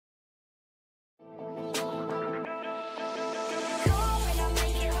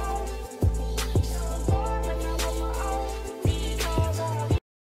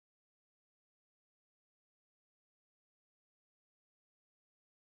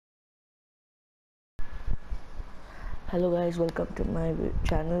Hello guys, welcome to my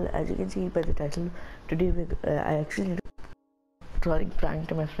channel. As you can see by the title, today I actually did a trolling prank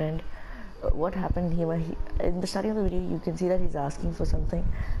to my friend. What happened, he in the starting of the video you can see that he's asking for something.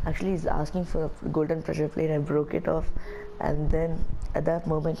 Actually he's asking for a golden pressure plate. I broke it off, and then at that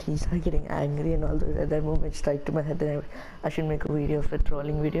moment he started getting angry and all that. At that moment it struck to my head that I should make a video of a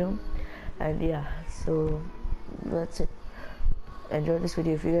trolling video. And yeah, so that's it. Enjoy this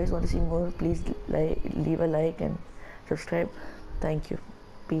video. If you guys want to see more, please leave a like and subscribe. Thank you.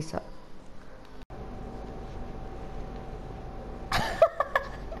 Peace out.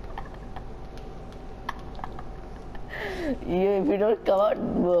 If you don't come out,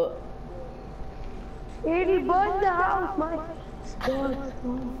 it'll burn the house, my God.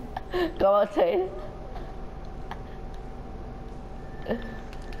 Come outside.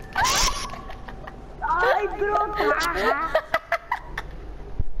 I broke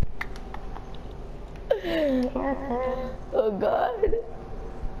Oh God,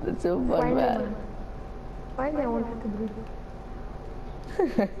 that's so fun, man. Finally, I wanted to breathe.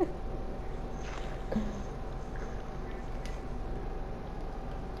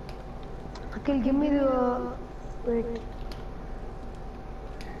 Akhil, give me the wait.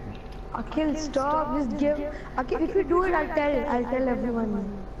 Akhil, stop. Just give. Akhil, if you do it, I'll tell everyone.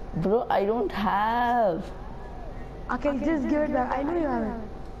 Bro, I don't have. Akhil, just give it back. I know you have it.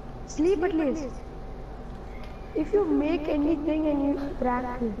 Sleep at least. If you make anything and you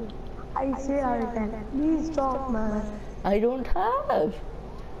crack me, I say I'll tell. Please stop, man. I don't have.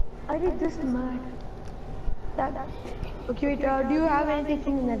 I did this mad. Okay, wait, do you have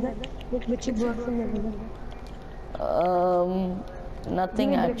anything in Nether? Which you brought from Nether?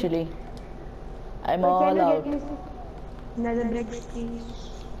 Nothing actually. I'm all out. Nether bricks, please.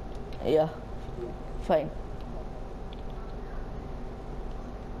 Yeah, fine.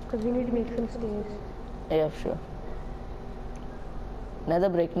 Because we need to make some stairs. Yeah, sure. Nether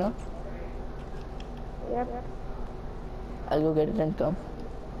brick, no? Yep. I'll go get it and come.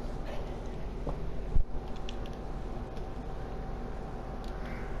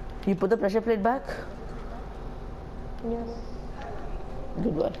 You put the pressure plate back? Yes.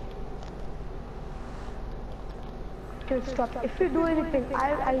 Good one. Okay, stop. If you do anything,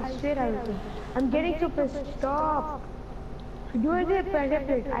 I'll swear I will. I'm getting so pissed. Stop. If you do anything, pressure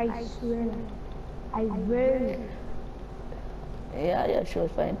plate, I swear. I will. Yeah, sure,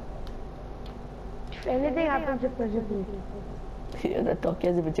 fine. If anything happens to pressure plate. You're not talking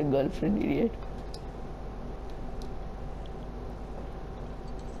as if it's your girlfriend, idiot.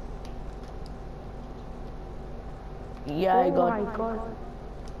 Yeah, I got. Oh my God.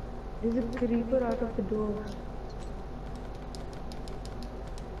 There's a creeper out of the door.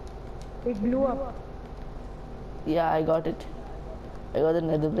 It blew up. Yeah, I got it. I got the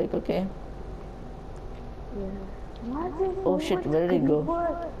nether brick, okay? Yeah. Oh shit, where did it go?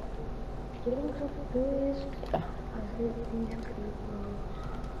 Getting so pissed. Yeah. I hate these creepers.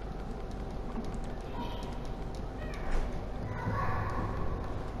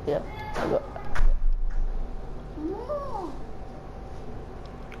 Yep, I got.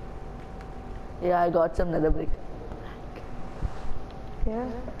 Yeah, I got some nether brick.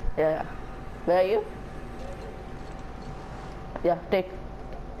 Yeah. Where are you? Yeah, take.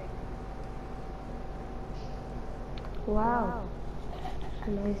 Wow.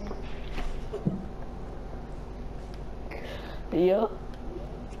 Nice. Yo.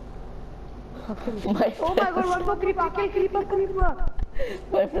 Oh my God, one more creeper. Creeper.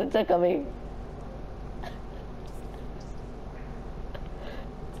 My friends are coming.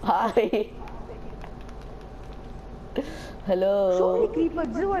 Hi. Hello. So many creepers.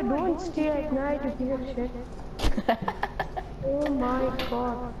 This is why I don't stay at night with this shit. Oh my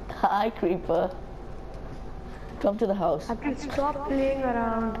God. Hi, creeper. Come to the house. I can stop playing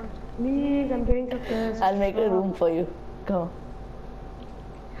around. Please, I'm getting so pissed. I'll make a room for you. Come.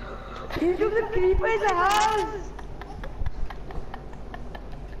 You took the creeper's house.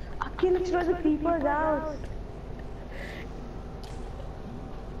 Akhil, let's go to the creeper's house.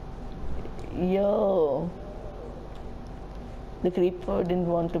 Yo. The creeper didn't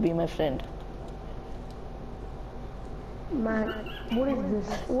want to be my friend. Man, what is this?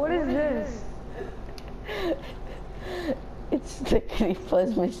 What is this? It's the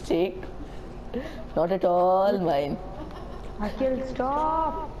creeper's mistake. Not at all mine. Akhil,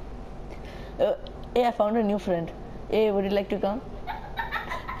 stop. Hey, I found a new friend. Hey, would you like to come?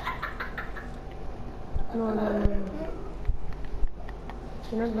 No.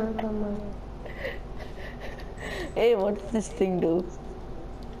 You're not gonna come, man. Hey, what does this thing do?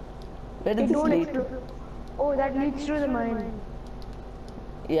 Where does this lead? Oh, that leads to the mine.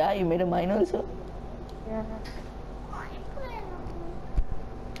 Yeah, you made a mine also? Yeah.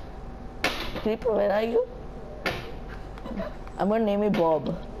 Creeper, where are you? I'm gonna name you Bob.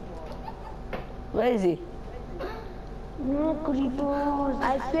 Where is he? No creepers.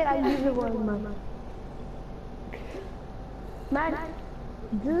 I swear I'll leave the world, man. Man,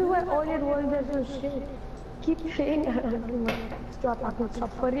 this is why all your worlds are so shit. Keep saying stop, Uncle,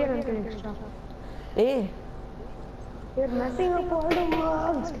 stop. For real, Uncle, stop. Hey. You're messing up all the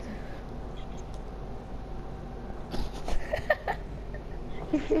worlds.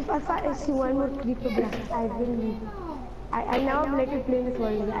 if I see one more creeper blast, I will leave. I now let you play this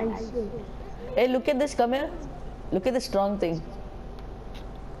world, I swear. Hey, look at this, come here. Look at the strong thing.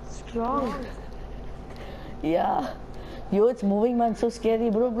 Strong? Yeah. Yo, it's moving, man, so scary,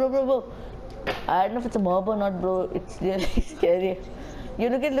 bro. I don't know if it's a mob or not, bro. It's really scary. You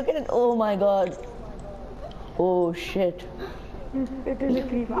look at it. Oh my god. Oh shit. It is a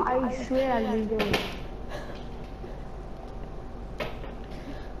creeper. I swear I'll leave you.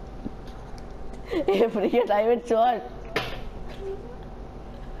 Hey, bring your diamond sword.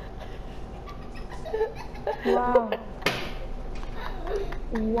 Wow.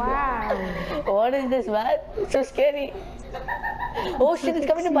 Wow. What is this, man? It's so scary. Oh shit, it's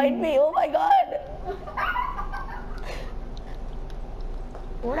coming to bite me. Oh my god.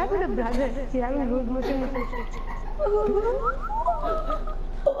 What happened to brother? He's having good motion.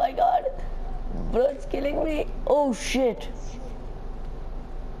 Oh my god. Bro, it's killing me. Oh shit.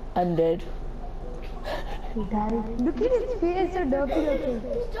 I'm dead. He died. Look at his face, so dirty looking.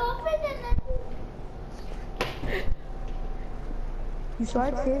 Stop it and then... You saw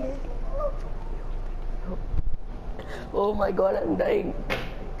it face? Oh my god, I'm dying.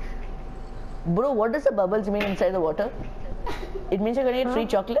 Bro, what does the bubbles mean inside the water? It means you're gonna get free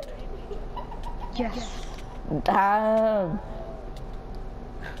chocolate? Yes. Damn.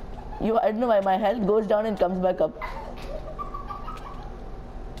 I don't know why my health goes down and comes back up.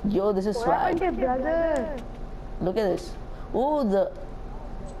 Yo, this is What swag. happened to brother? Look at this. Oh,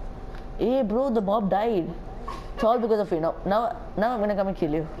 Hey bro, the mob died. It's all because of you. Now I'm gonna come and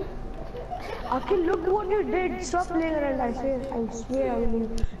kill you. Okay, look what you did. Stop playing around, I swear I will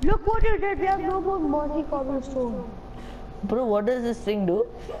leave. Look what you did. We have no more mossy cobblestone. Bro, what does this thing do?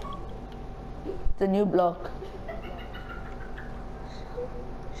 It's a new block.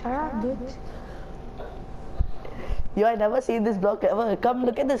 Shut up, bitch. Yo, I never seen this block ever. Come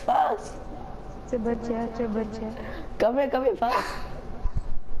look at this fast. It's a bacha. Come here fast.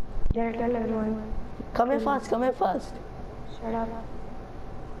 Tell everyone. Come here fast. Shut up.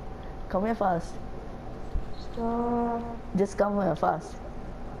 Come here fast. Stop. Just come here fast.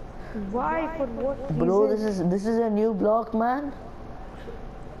 Why? For what reason? Bro, this is a new block, man.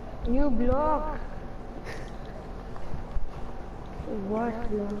 New block. What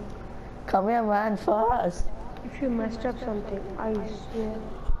block? Come here, man, fast. If you messed up something, I swear.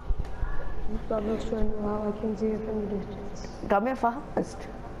 You probably shouldn't know how I can see it from the distance. Come here fast.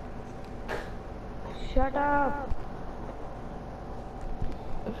 Shut up.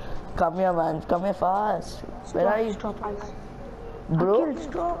 Come here, man. Come here fast. Where are you? Stop. Bro, Akhil,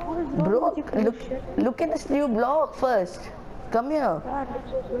 stop. What is wrong bro, with you, kind of shit? look at this new block first. Come here. That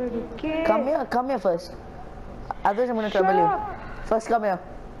is very okay. Come here first. Otherwise I'm gonna trouble you. First come here.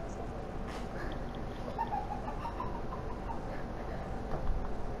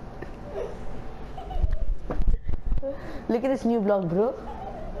 Look at this new block, bro.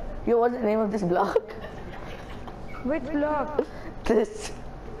 Yo, what's the name of this block? Which block? This.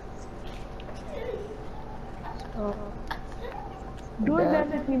 Oh. Don't mess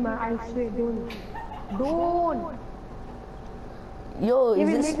with me, man. I swear, don't. Yo, He is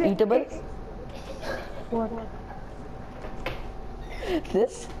will this make me- eatable? What?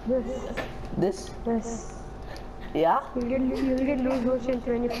 This? This. Yeah? You'll get loose motion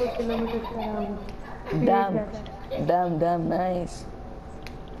 24 kilometers per hour. Please, Damn. guys. Damn, nice.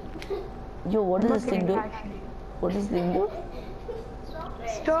 Yo, what does this thing do? What does this thing do?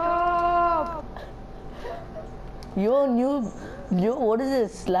 Stop! Yo, what is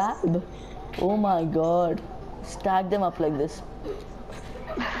this? Slab? Oh my god. Stack them up like this.